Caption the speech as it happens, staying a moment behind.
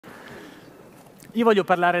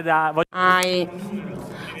I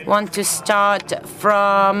want to start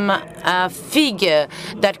from a figure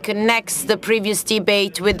that connects the previous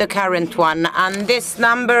debate with the current one, and this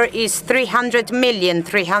number is 300 million.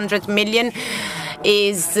 300 million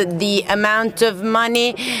is the amount of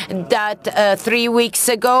money that 3 weeks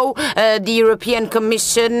ago the European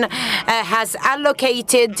Commission has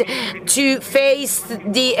allocated to face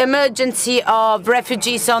the emergency of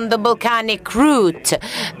refugees on the Balkanic route.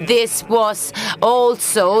 This was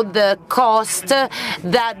also the cost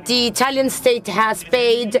that the Italian state has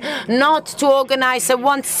paid not to organize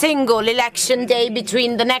one single election day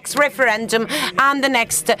between the next referendum and the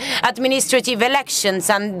next administrative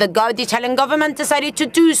elections, and the Italian government decided to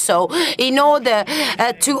do so in order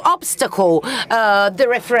to obstacle the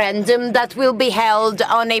referendum that will be held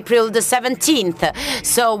on April the 17th.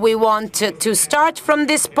 So we want to start from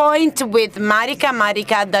this point with Marica.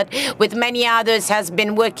 Marica, that with many others, has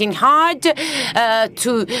been working hard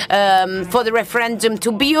for the referendum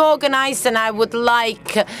to be organized, and I would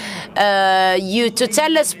like you to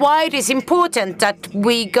tell us why it is important that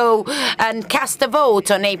we go and cast a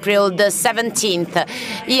vote on April the 17th.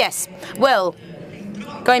 Yes, well,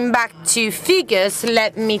 going back to figures,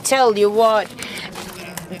 let me tell you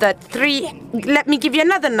let me give you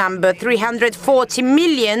another number, 340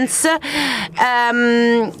 millions,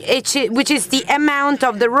 which is the amount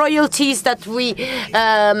of the royalties that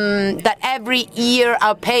that every year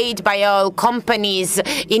are paid by oil companies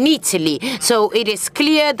in Italy. So it is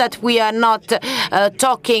clear that we are not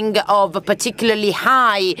talking of particularly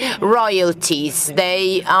high royalties.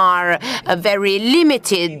 They are a very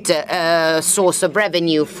limited source of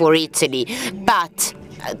revenue for Italy. But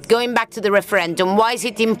going back to the referendum, why is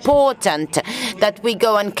it important that we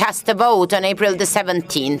go and cast a vote on April the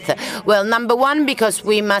 17th? Well, number one, because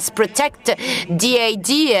we must protect the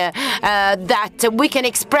idea that we can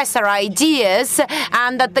express our ideas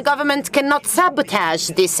and that the government cannot sabotage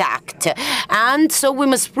this act. And so we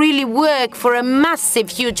must really work for a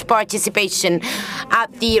massive, huge participation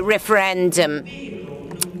at the referendum.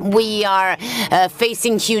 We are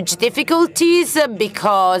facing huge difficulties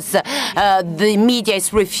because the media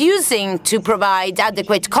is refusing to provide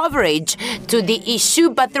adequate coverage to the issue,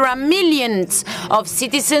 but there are millions of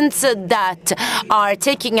citizens that are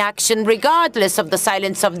taking action regardless of the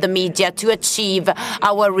silence of the media to achieve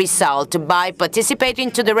our result. By participating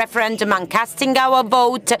to the referendum and casting our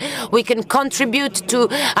vote, we can contribute to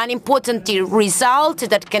an important result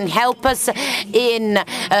that can help us in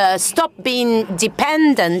stop being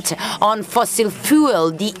dependent on fossil fuel.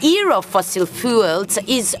 The era of fossil fuels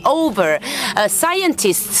is over.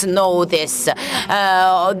 Scientists know this.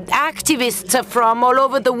 Activists from all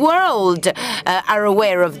over the world are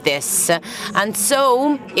aware of this. And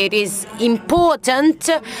so it is important,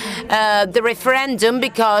 the referendum,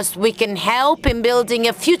 because we can help in building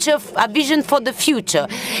a vision for the future.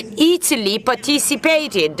 Italy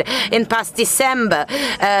participated in past December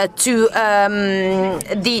to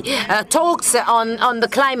the talks on the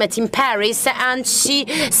climate in Paris, and she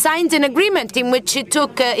signed an agreement in which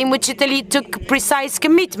Italy took precise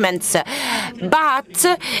commitments. But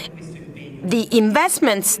the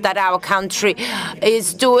investments that our country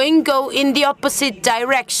is doing go in the opposite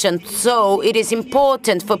direction. So it is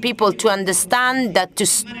important for people to understand that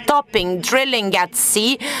stopping drilling at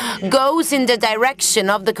sea goes in the direction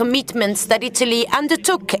of the commitments that Italy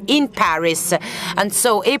undertook in Paris. And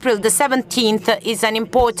so April the 17th is an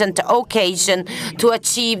important occasion to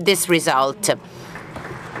achieve this result.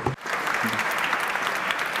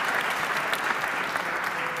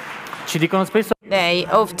 They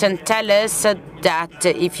often tell us that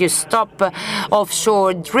if you stop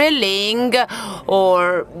offshore drilling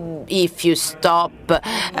or if you stop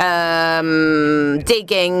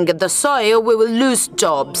digging the soil, we will lose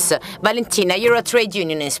jobs. Valentina, you're a trade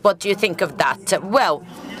unionist. What do you think of that? Well,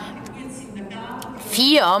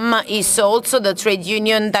 DiEM is also the trade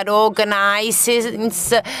union that organizes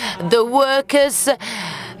the workers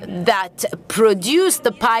that produce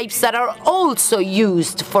the pipes that are also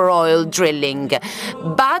used for oil drilling.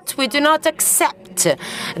 But we do not accept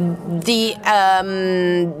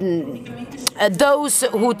those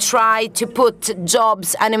who try to put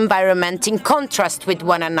jobs and environment in contrast with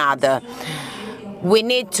one another. We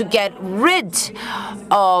need to get rid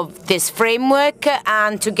of this framework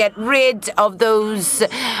and to get rid of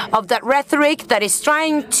that rhetoric that is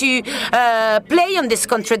trying to play on this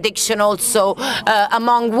contradiction also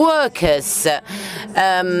among workers.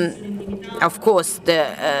 of course, the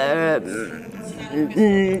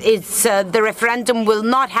referendum will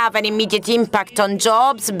not have an immediate impact on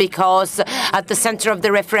jobs because at the center of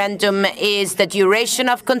the referendum is the duration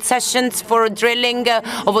of concessions for drilling,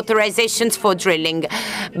 of authorizations for drilling.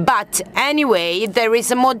 But anyway, there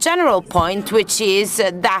is a more general point, which is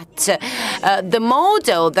that the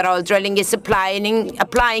model that oil drilling is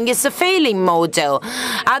applying is a failing model.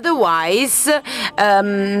 Otherwise,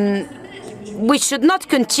 we should not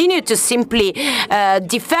continue to simply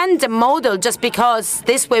defend the model just because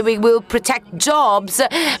this way we will protect jobs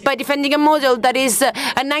by defending a model that is a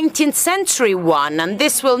 19th century one, and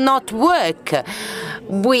this will not work.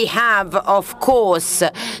 We have, of course,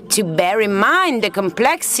 to bear in mind the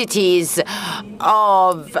complexities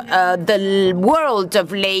of the world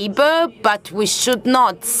of labor, but we should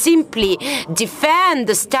not simply defend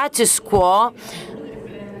the status quo,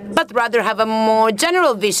 but rather have a more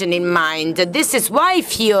general vision in mind. This is why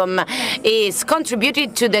FIUM is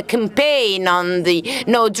contributing to the campaign on the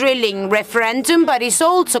no drilling referendum, but is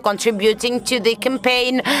also contributing to the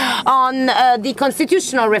campaign on the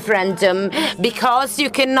constitutional referendum, because you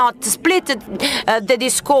cannot split the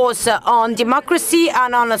discourse on democracy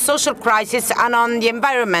and on a social crisis and on the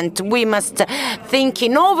environment. We must think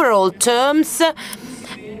in overall terms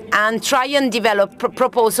and try and develop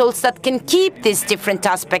proposals that can keep these different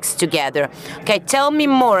aspects together. Okay, tell me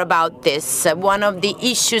more about this. One of the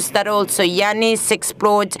issues that also Yanis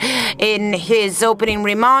explored in his opening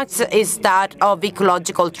remarks is that of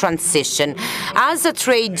ecological transition. As a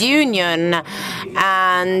trade union,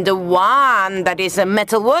 and one that is a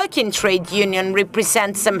metalworking trade union,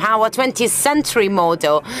 represents somehow a 20th century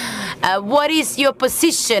model. What is your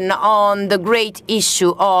position on the great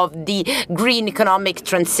issue of the green economic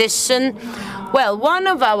transition? Well, one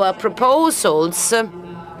of our proposals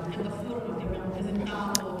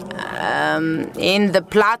in the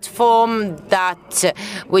platform that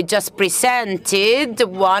we just presented,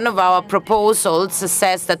 one of our proposals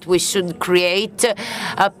says that we should create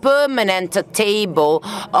a permanent table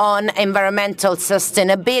on environmental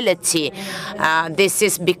sustainability. This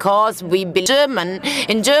is because we believe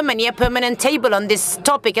in Germany a permanent table on this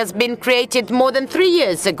topic has been created more than 3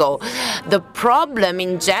 years ago. The problem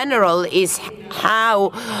in general is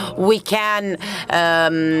how we can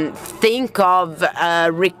think of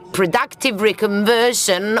productive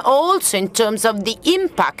reconversion also in terms of the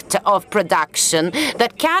impact of production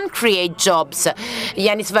that can create jobs.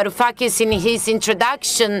 Yanis Varoufakis in his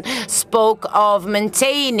introduction spoke of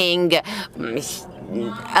maintaining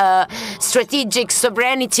strategic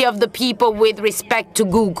sovereignty of the people with respect to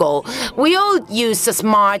Google. We all use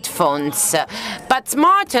smartphones, but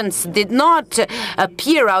smartphones did not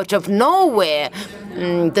appear out of nowhere.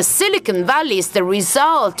 The Silicon Valley is the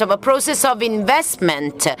result of a process of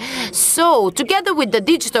investment. So, together with the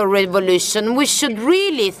digital revolution, we should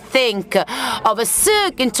really think of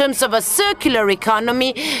in terms of a circular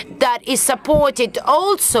economy that is supported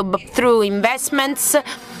also through investments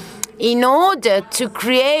in order to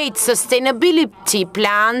create sustainability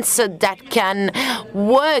plans that can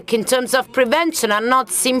work in terms of prevention and not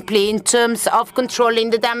simply in terms of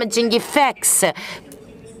controlling the damaging effects.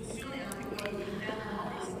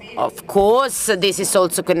 Of course, this is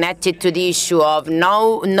also connected to the issue of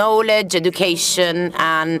knowledge, education,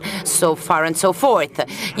 and so far and so forth.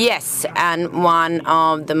 Yes, and one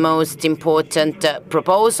of the most important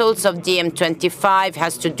proposals of DiEM25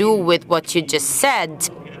 has to do with what you just said,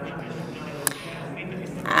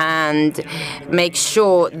 and make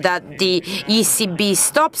sure that the ECB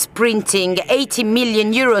stops printing 80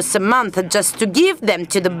 million euros a month just to give them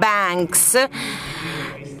to the banks,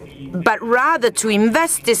 but rather to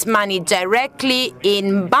invest this money directly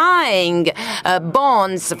in buying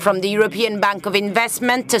bonds from the European Bank of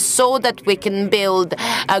Investment so that we can build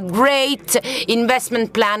a great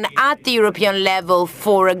investment plan at the European level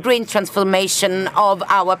for a green transformation of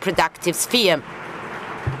our productive sphere.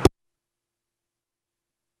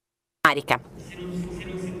 Marica.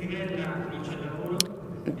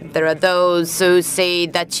 There are those who say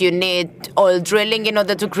that you need oil drilling in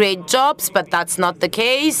order to create jobs, but that's not the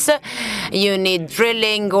case. You need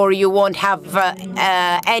drilling or you won't have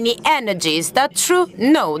any energy. Is that true?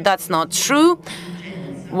 No, that's not true.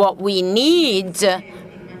 What we need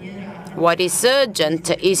What is urgent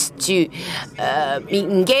is to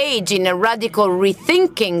engage in a radical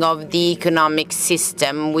rethinking of the economic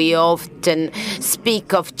system. We often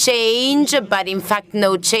speak of change, but in fact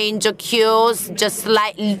no change occurs, just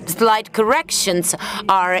slight corrections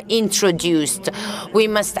are introduced. We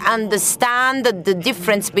must understand the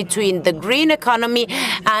difference between the green economy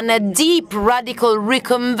and a deep radical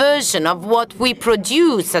reconversion of what we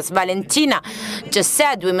produce. As Valentina just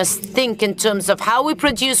said, we must think in terms of how we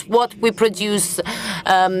produce, what we produce,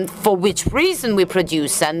 for which reason we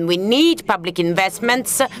produce, and we need public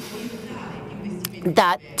investments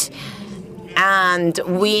and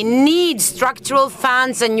we need structural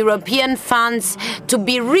funds and European funds to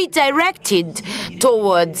be redirected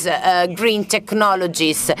towards green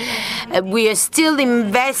technologies. We are still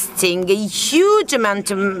investing a huge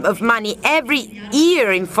amount of money every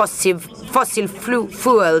year in fossil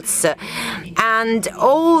fuels, and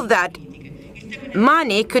all that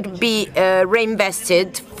money could be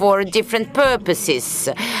reinvested for different purposes.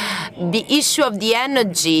 The issue of the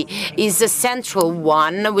energy is a central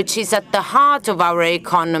one, which is at the heart of our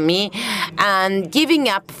economy, and giving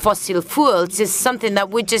up fossil fuels is something that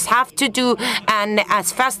we just have to do, and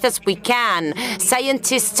as fast as we can.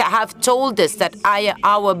 Scientists have told us that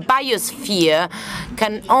our biosphere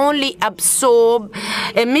can only absorb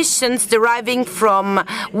emissions deriving from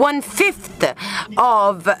 1/5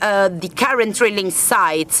 of the current drilling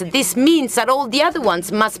sites. This means that all the other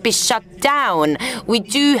ones must be shut down. We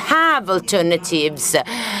do have alternatives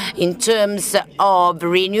in terms of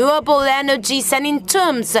renewable energies and in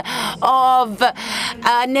terms of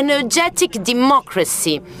an energetic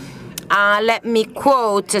democracy. Let me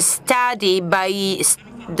quote a study by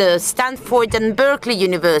the Stanford and Berkeley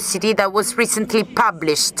University that was recently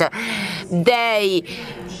published. They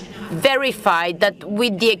verified that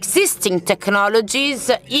with the existing technologies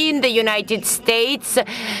in the United States,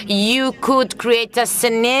 you could create a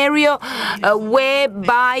scenario where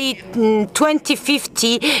by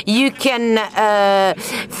 2050 you can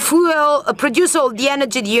produce all the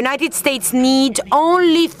energy the United States need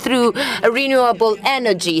only through renewable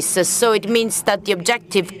energies. So it means that the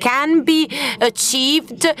objective can be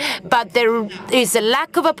achieved, but there is a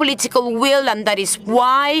lack of a political will, and that is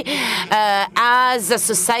why, as a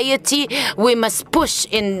society, we must push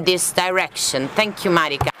in this direction. Thank you,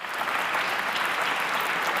 Marica.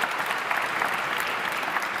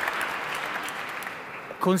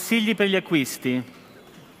 Consigli per gli acquisti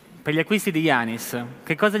di Yanis.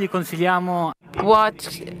 Che cosa gli consigliamo? What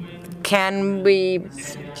can we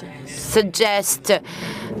suggest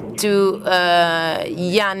to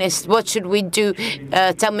Yanis? What should we do?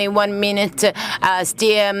 Tell me 1 minute as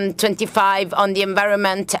DiEM25 on the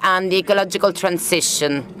environment and the ecological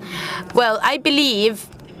transition. Well, I believe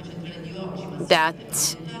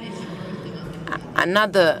that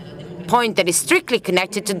another point that is strictly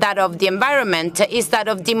connected to that of the environment is that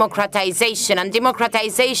of democratization. And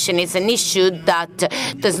democratization is an issue that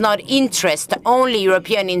does not interest only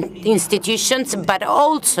European institutions, but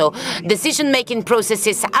also decision-making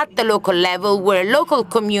processes at the local level, where local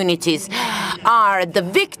communities are the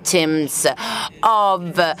victims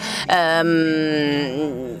of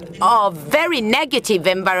very negative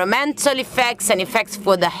environmental effects and effects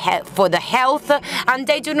for the health, and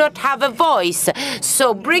they do not have a voice.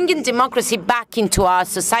 So bringing democracy back into our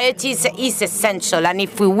societies is essential, and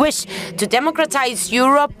if we wish to democratize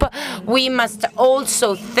Europe, we must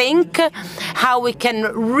also think how we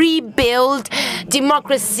can rebuild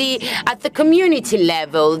democracy at the community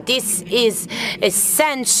level. This is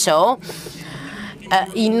essential,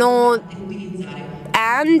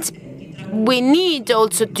 and we need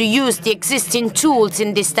also to use the existing tools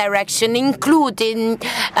in this direction, including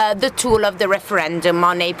the tool of the referendum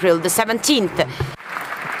on April the 17th.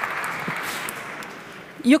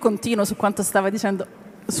 Io continuo su quanto stava dicendo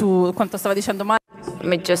Marica. Let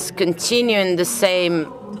me just continue in the same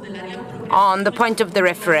on the point of the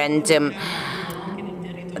referendum.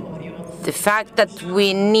 The fact that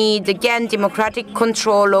we need, again, democratic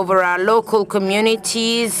control over our local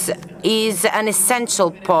communities is an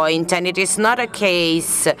essential point, and it is not a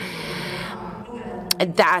case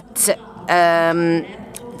that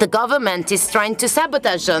the government is trying to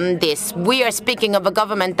sabotage on this. We are speaking of a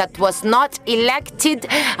government that was not elected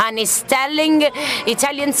and is telling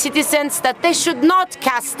Italian citizens that they should not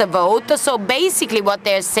cast a vote. So basically what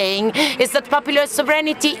they're saying is that popular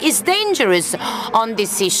sovereignty is dangerous on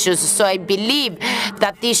these issues. So I believe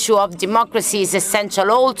that the issue of democracy is essential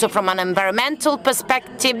also from an environmental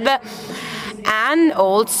perspective. And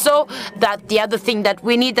also that the other thing that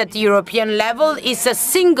we need at the European level is a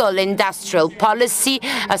single industrial policy,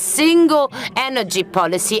 a single energy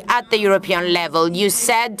policy at the European level. You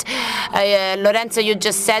said, Lorenzo, you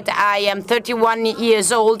just said, I am 31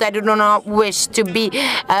 years old. I do not wish to be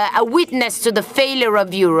a witness to the failure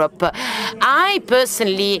of Europe. I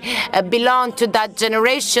personally belong to that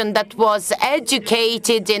generation that was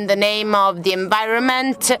educated in the name of the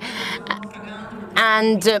environment,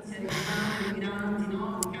 and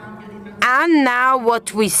now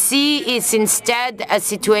what we see is instead a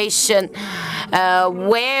situation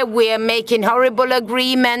where we are making horrible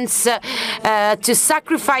agreements to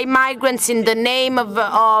sacrifice migrants in the name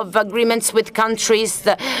of agreements with countries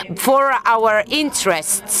for our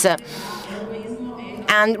interests.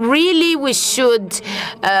 And really we should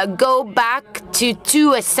go back to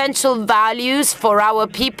two essential values for our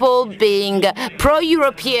people, being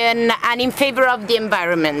pro-European and in favor of the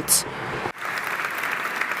environment.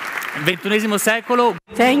 XXI secolo.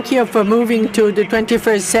 Thank you for moving to the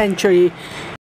 21st century.